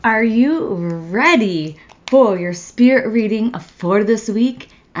Are you ready for your spirit reading for this week?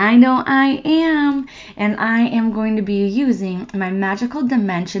 I know I am, and I am going to be using my Magical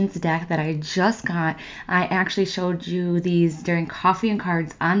Dimensions deck that I just got. I actually showed you these during Coffee and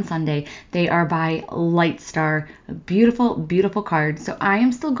Cards on Sunday. They are by Lightstar. Beautiful, beautiful cards. So I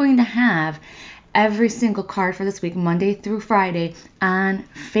am still going to have every single card for this week, Monday through Friday, on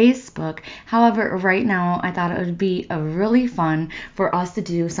Facebook. However, right now I thought it would be a really fun for us to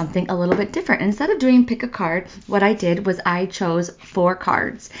do something a little bit different. Instead of doing pick a card, what I did was I chose 4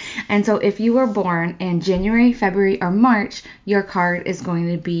 cards. And so if you were born in January, February, or March, your card is going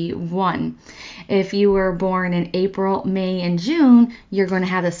to be 1. If you were born in April, May, and June, you're going to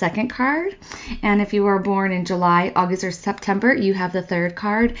have the second card. And if you were born in July, August, or September, you have the third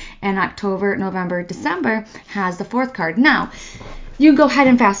card. And October, November, December has the fourth card. Now, you go ahead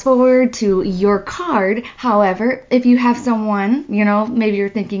and fast forward to your card. However, if you have someone, maybe you're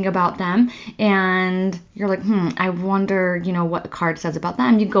thinking about them and you're like, I wonder, what the card says about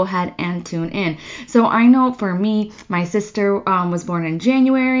them, you go ahead and tune in. So I know for me, my sister was born in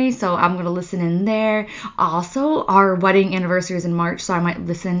January, so I'm going to listen in there. Also, our wedding anniversary is in March, so I might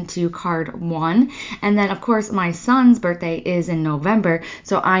listen to card 1. And then, of course, my son's birthday is in November,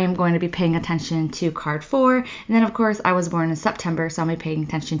 so I am going to be paying attention to card 4. And then, of course, I was born in September, so I'm going to be paying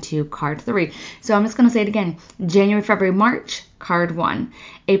attention to card 3. So I'm just going to say it again. January, February, March, card 1.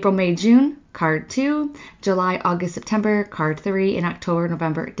 April, May, June, card 2. July, August, September, card 3. And October,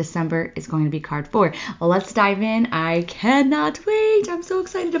 November, December is going to be card 4. Well, let's dive in. I cannot wait. I'm so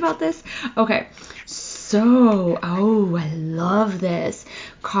excited about this. Okay. So, I love this.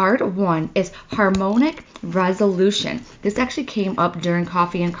 Card 1 is Harmonic Resolution. This actually came up during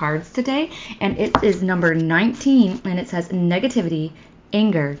Coffee and Cards today, and it is number 19, and it says negativity,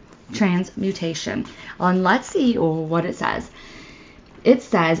 anger, transmutation. And let's see what it says. It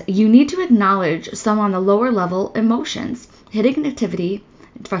says you need to acknowledge some on the lower level emotions, hidden activity,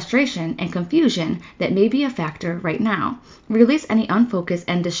 frustration, and confusion that may be a factor right now. Release any unfocused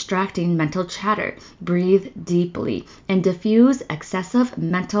and distracting mental chatter. Breathe deeply and diffuse excessive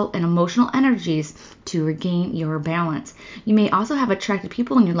mental and emotional energies to regain your balance. You may also have attracted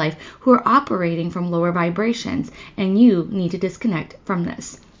people in your life who are operating from lower vibrations, and you need to disconnect from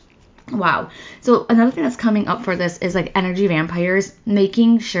this. Wow. So another thing that's coming up for this is like energy vampires,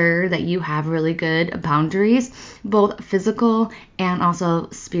 making sure that you have really good boundaries, both physical and also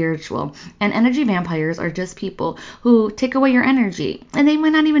spiritual. And energy vampires are just people who take away your energy, and they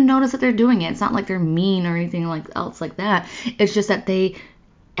might not even notice that they're doing it. It's not like they're mean or anything else like that. It's just that they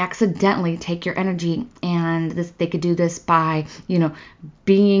accidentally take your energy, and they could do this by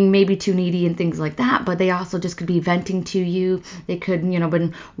being maybe too needy and things like that, but they also just could be venting to you. They could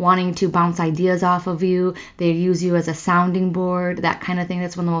been wanting to bounce ideas off of you. They use you as a sounding board, that kind of thing.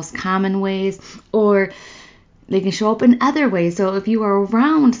 That's one of the most common ways. Or they can show up in other ways. So if you are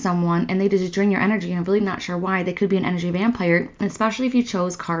around someone and they just drain your energy and I'm really not sure why, they could be an energy vampire. And especially if you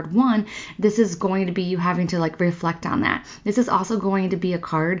chose card 1, this is going to be you having to reflect on that. This is also going to be a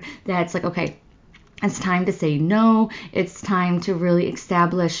card that's like, okay, it's time to say no. It's time to really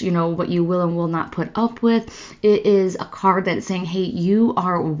establish, what you will and will not put up with. It is a card that's saying, hey, you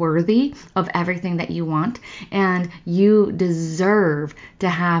are worthy of everything that you want, and you deserve to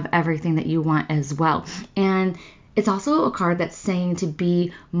have everything that you want as well. And it's also a card that's saying to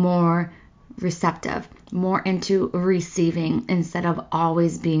be more receptive, more into receiving instead of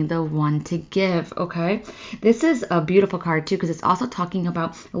always being the one to give. Okay, this is a beautiful card too, because it's also talking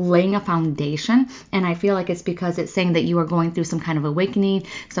about laying a foundation, and I feel like it's because it's saying that you are going through some kind of awakening,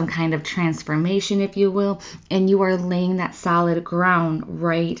 some kind of transformation, if you will, and you are laying that solid ground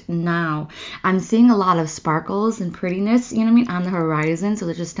right now. I'm seeing a lot of sparkles and prettiness, on the horizon. So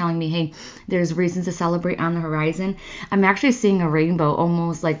they're just telling me, hey, there's reasons to celebrate on the horizon. I'm actually seeing a rainbow,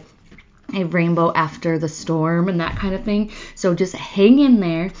 almost like a rainbow after the storm and that kind of thing. So just hang in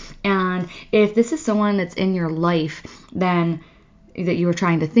there. And if this is someone that's in your life, then that you were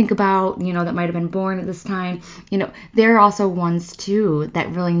trying to think about, that might have been born at this time, there are also ones too that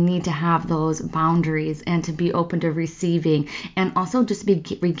really need to have those boundaries and to be open to receiving, and also just be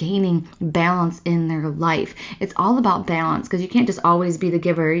regaining balance in their life. It's all about balance, because you can't just always be the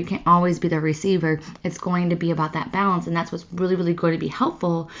giver. You can't always be the receiver. It's going to be about that balance, and that's what's really, really going to be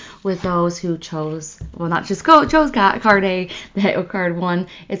helpful with those who chose card A, or card 1.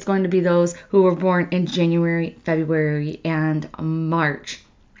 It's going to be those who were born in January, February, and March.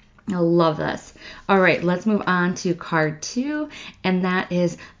 I love this. All right, let's move on to card 2, and that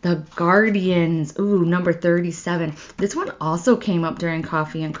is the Guardians. Ooh, number 37. This one also came up during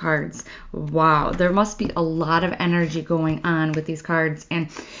Coffee and Cards. Wow, there must be a lot of energy going on with these cards. And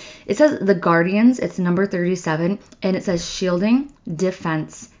it says the Guardians, it's number 37, and it says shielding,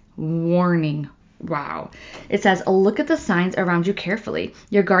 defense, warning. Wow. It says, look at the signs around you carefully.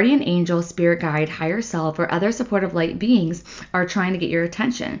 Your guardian angel, spirit guide, higher self, or other supportive light beings are trying to get your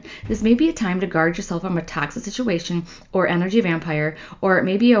attention. This may be a time to guard yourself from a toxic situation or energy vampire, or it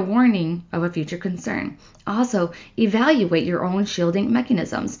may be a warning of a future concern. Also, evaluate your own shielding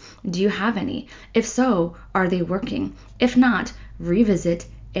mechanisms. Do you have any? If so, are they working? If not, revisit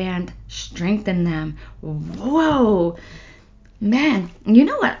and strengthen them. Whoa. Man, you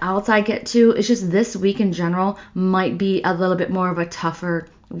know what else I get to? It's just this week in general might be a little bit more of a tougher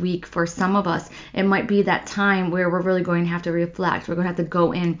week for some of us. It might be that time where we're really going to have to reflect. We're going to have to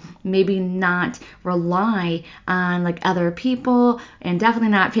go in, maybe not rely on like other people, and definitely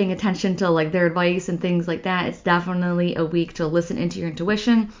not paying attention to like their advice and things like that. It's definitely a week to listen into your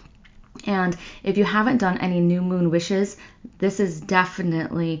intuition. And if you haven't done any new moon wishes, this is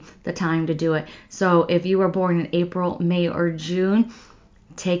definitely the time to do it. So if you were born in April, May, or June,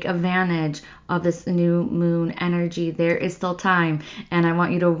 take advantage of this new moon energy. There is still time. And I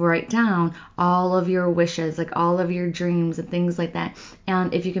want you to write down all of your wishes, like all of your dreams and things like that.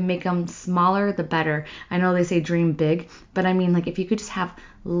 And if you can make them smaller, the better. I know they say dream big, but I mean, like, if you could just have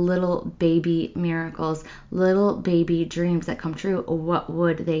little baby miracles, little baby dreams that come true, what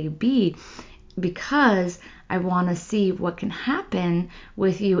would they be? Because I want to see what can happen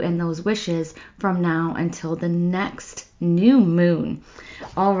with you and those wishes from now until the next new moon.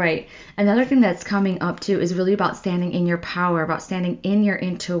 All right. Another thing that's coming up too is really about standing in your power, about standing in your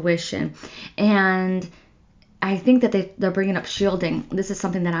intuition. And I think that they're bringing up shielding. This is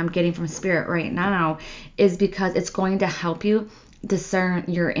something that I'm getting from Spirit right now, is because it's going to help you discern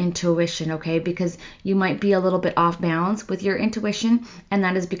your intuition, okay? Because you might be a little bit off balance with your intuition, and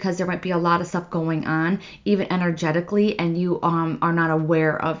that is because there might be a lot of stuff going on, even energetically, and you are not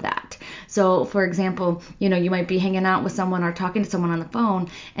aware of that. So, for example, you might be hanging out with someone or talking to someone on the phone,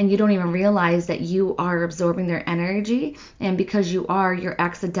 and you don't even realize that you are absorbing their energy, and because you're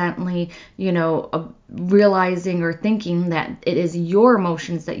accidentally, realizing or thinking that it is your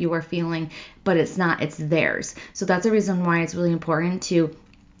emotions that you are feeling, but it's not, it's theirs. So that's a reason why it's really important to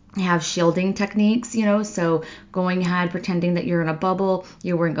have shielding techniques, so going ahead, pretending that you're in a bubble,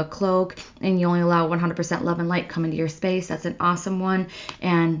 you're wearing a cloak, and you only allow 100% love and light come into your space. That's an awesome one.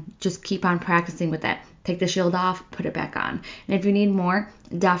 And just keep on practicing with that. Take the shield off, put it back on. And if you need more,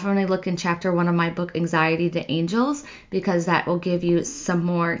 definitely look in chapter 1 of my book, Anxiety to Angels, because that will give you some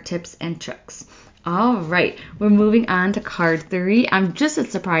more tips and tricks. All right, we're moving on to card 3. I'm just as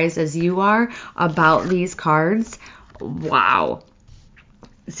surprised as you are about these cards. Wow.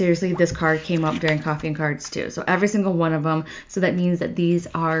 Seriously, this card came up during Coffee and Cards too. So every single one of them. So that means that these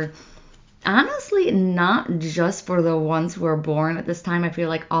are honestly not just for the ones who are born at this time. I feel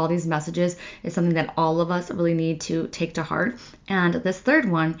like all these messages is something that all of us really need to take to heart. And this third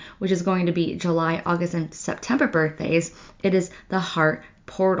one, which is going to be July, August, and September birthdays, it is the Heart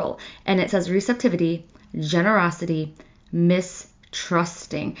Portal. And it says receptivity, generosity,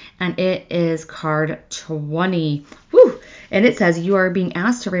 mistrusting. And it is card 20. Woo! And it says you are being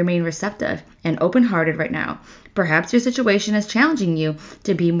asked to remain receptive and open-hearted right now. Perhaps your situation is challenging you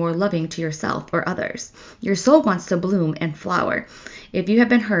to be more loving to yourself or others. Your soul wants to bloom and flower. If you have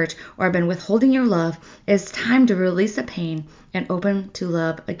been hurt or have been withholding your love, it's time to release the pain and open to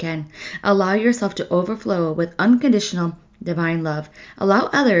love again. Allow yourself to overflow with unconditional divine love. Allow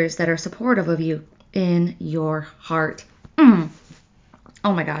others that are supportive of you in your heart. Oh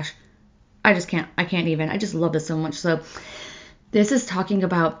my gosh. I can't even. I just love this so much. So this is talking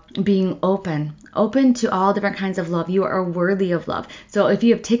about being open to all different kinds of love. You are worthy of love. So if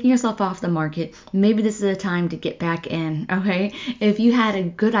you have taken yourself off the market, maybe this is a time to get back in, okay? If you had a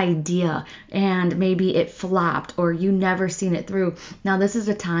good idea and maybe it flopped or you never seen it through, now this is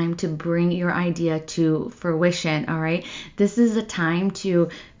a time to bring your idea to fruition, all right? This is a time to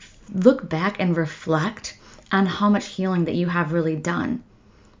look back and reflect on how much healing that you have really done.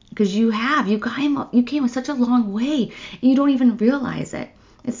 Because you came such a long way and you don't even realize it.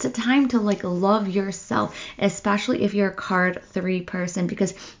 It's the time to love yourself, especially if you're a card 3 person,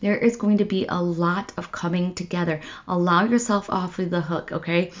 because there is going to be a lot of coming together. Allow yourself off of the hook,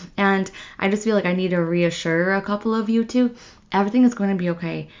 okay? And I just feel like I need to reassure a couple of you too. Everything is going to be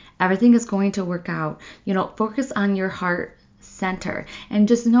okay. Everything is going to work out. Focus on your heart center and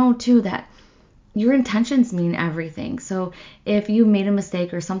just know too that your intentions mean everything. So if you made a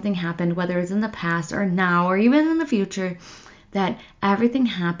mistake or something happened, whether it's in the past or now or even in the future, that everything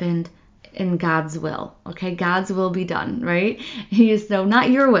happened in God's will. Okay, God's will be done, right? So not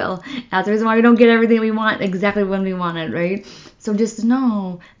your will. That's the reason why we don't get everything we want exactly when we want it, right? So just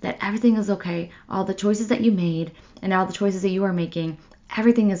know that everything is okay. All the choices that you made and all the choices that you are making,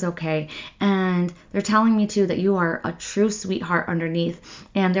 everything is okay. And they're telling me too that you are a true sweetheart underneath.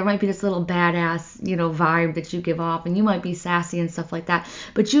 And there might be this little badass, vibe that you give off, and you might be sassy and stuff like that.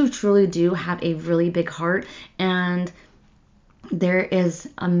 But you truly do have a really big heart, and there is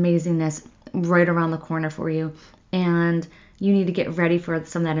amazingness right around the corner for you. And you need to get ready for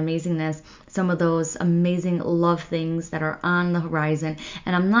some of that amazingness, some of those amazing love things that are on the horizon.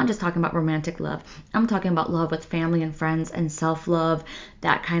 And I'm not just talking about romantic love. I'm talking about love with family and friends and self-love,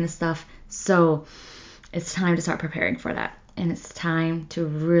 that kind of stuff. So it's time to start preparing for that. And it's time to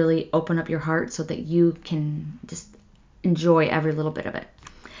really open up your heart so that you can just enjoy every little bit of it.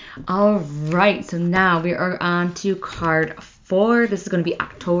 All right, so now we are on to card 4. This is going to be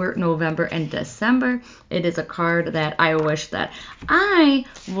October, November, and December. It is a card that I wish that I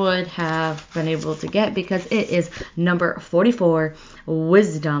would have been able to get because it is number 44,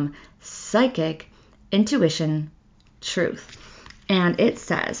 Wisdom, Psychic, Intuition, Truth. And it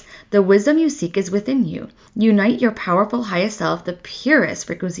says, the wisdom you seek is within you. Unite your powerful highest self, the purest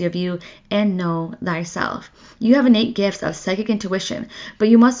frequency of you, and know thyself. You have innate gifts of psychic intuition, but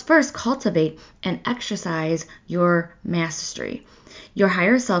you must first cultivate and exercise your mastery. Your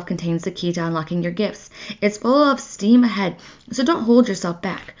higher self contains the key to unlocking your gifts. It's full of steam ahead, so don't hold yourself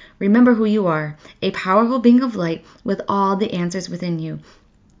back. Remember who you are, a powerful being of light with all the answers within you.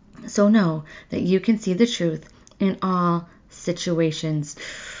 So know that you can see the truth in all situations.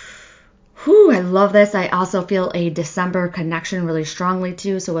 Whew, I love this. I also feel a December connection really strongly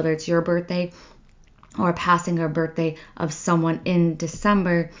too. So whether it's your birthday or passing a birthday of someone in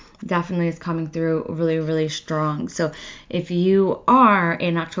December, definitely is coming through really, really strong. So if you are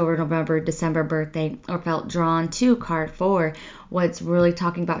an October, November, December birthday or felt drawn to card 4, what's really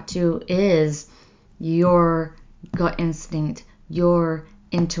talking about too is your gut instinct, your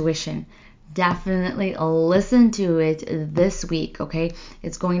intuition. Definitely listen to it this week, okay?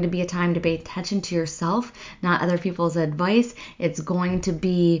 It's going to be a time to pay attention to yourself, not other people's advice. It's going to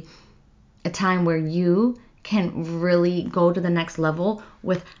be a time where you can really go to the next level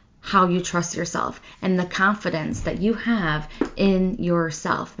with how you trust yourself and the confidence that you have in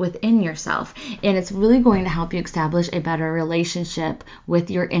yourself, within yourself. And it's really going to help you establish a better relationship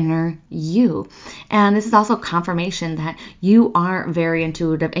with your inner you. And this is also confirmation that you are very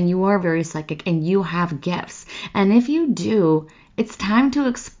intuitive and you are very psychic and you have gifts. And if you do, it's time to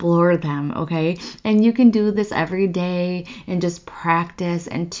explore them, okay? And you can do this every day and just practice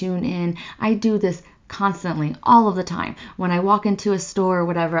and tune in. I do this constantly, all of the time. When I walk into a store or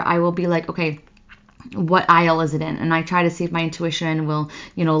whatever, I will be like, okay, what aisle is it in? And I try to see if my intuition will,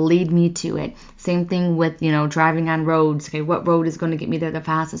 lead me to it. Same thing with, driving on roads. Okay, what road is going to get me there the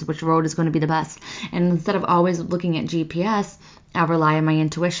fastest? Which road is going to be the best? And instead of always looking at GPS, I'll rely on my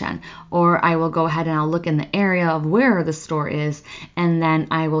intuition, or I will go ahead and I'll look in the area of where the store is, and then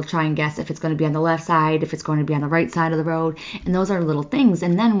I will try and guess if it's going to be on the left side, if it's going to be on the right side of the road, and those are little things.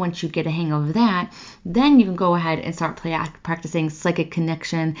 And then once you get a hang of that, then you can go ahead and start practicing psychic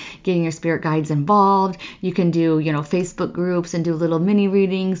connection, getting your spirit guides involved. You can do, Facebook groups and do little mini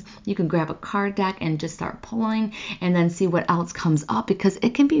readings. You can grab a card deck and just start pulling and then see what else comes up, because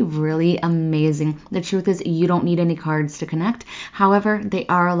it can be really amazing. The truth is, you don't need any cards to connect. However, they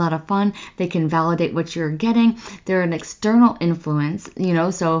are a lot of fun. They can validate what you're getting. They're an external influence,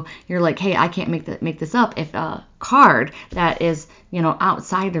 so you're like, hey, I can't make this up if a card that is,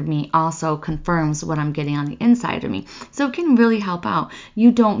 outside of me also confirms what I'm getting on the inside of me. So it can really help out.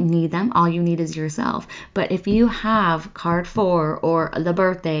 You don't need them. All you need is yourself. But if you have card 4 or the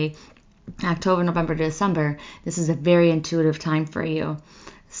birthday, October, November, December, this is a very intuitive time for you.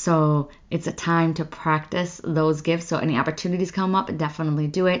 So it's a time to practice those gifts. So any opportunities come up, definitely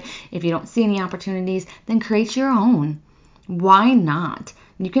do it. If you don't see any opportunities, then create your own. Why not?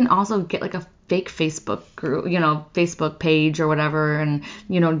 You can also get like a fake Facebook group, Facebook page or whatever, and,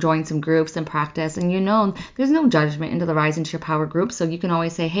 join some groups and practice. And, there's no judgment into the Rise into Your Power group. So you can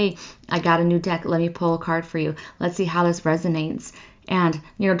always say, hey, I got a new deck. Let me pull a card for you. Let's see how this resonates. And,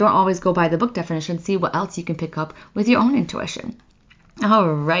 don't always go by the book definition. See what else you can pick up with your own intuition.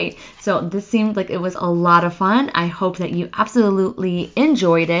 All right, so this seemed like it was a lot of fun. I hope that you absolutely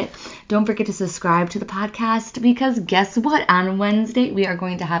enjoyed it. Don't forget to subscribe to the podcast, because guess what? On Wednesday, we are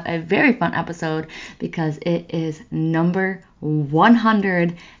going to have a very fun episode, because it is number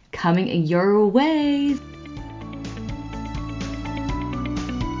 100 coming your way.